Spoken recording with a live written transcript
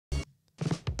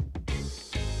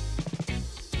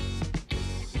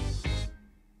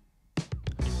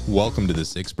Welcome to the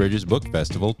Six Bridges Book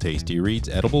Festival Tasty Reads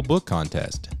Edible Book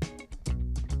Contest.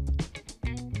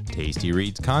 Tasty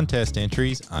Reads contest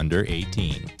entries under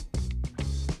 18.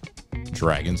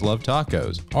 Dragons Love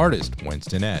Tacos, artist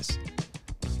Winston S.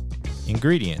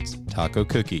 Ingredients: taco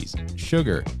cookies,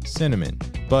 sugar, cinnamon,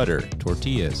 butter,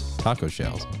 tortillas, taco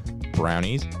shells,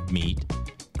 brownies, meat,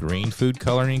 green food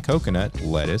coloring coconut,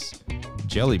 lettuce,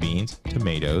 jelly beans,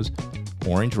 tomatoes,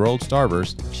 orange rolled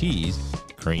Starburst, cheese,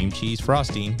 cream cheese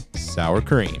frosting, sour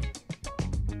cream.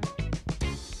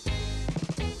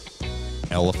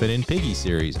 Elephant and Piggy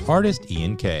series, artist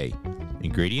Ian K.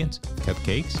 Ingredients: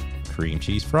 cupcakes, cream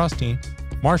cheese frosting,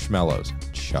 marshmallows,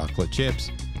 chocolate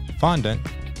chips, fondant,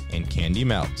 and candy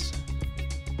melts.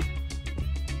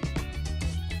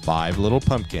 Five Little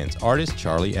Pumpkins, artist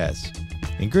Charlie S.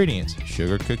 Ingredients: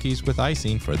 sugar cookies with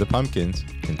icing for the pumpkins,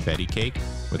 confetti cake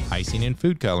with icing and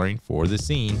food coloring for the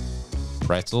scene,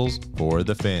 pretzels for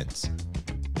the fence.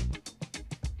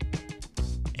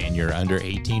 And your under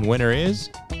 18 winner is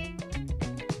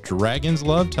Dragons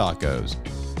Love Tacos.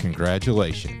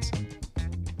 Congratulations.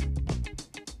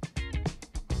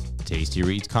 Tasty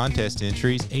Reads contest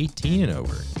entries 18 and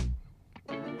over.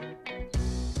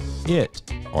 It,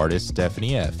 artist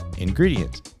Stephanie F.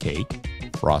 Ingredients: cake,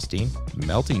 frosting,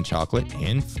 melting chocolate,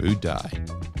 and food dye.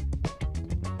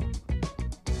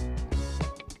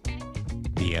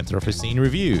 The Anthropocene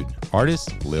Reviewed,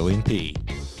 artist Lillian P.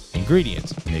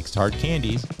 Ingredients: mixed hard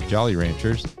candies, Jolly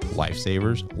Ranchers,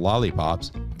 Lifesavers,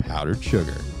 lollipops, powdered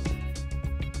sugar.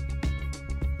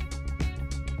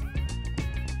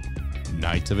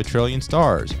 Nights of a Trillion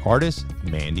Stars, artist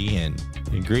Mandy N.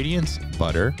 Ingredients: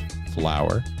 butter,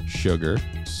 flour, sugar,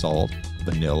 salt,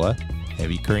 vanilla,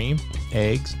 heavy cream,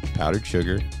 eggs, powdered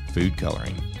sugar, food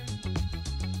coloring.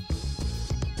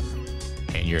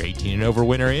 And your 18 and over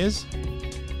winner is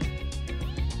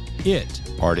It,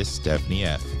 artist Stephanie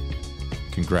F.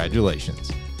 Congratulations.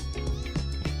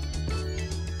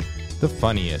 The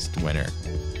funniest winner,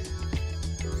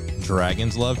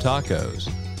 Dragons Love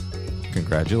Tacos.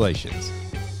 Congratulations.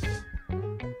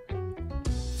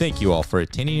 Thank you all for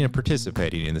attending and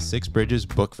participating in the Six Bridges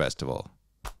Book Festival.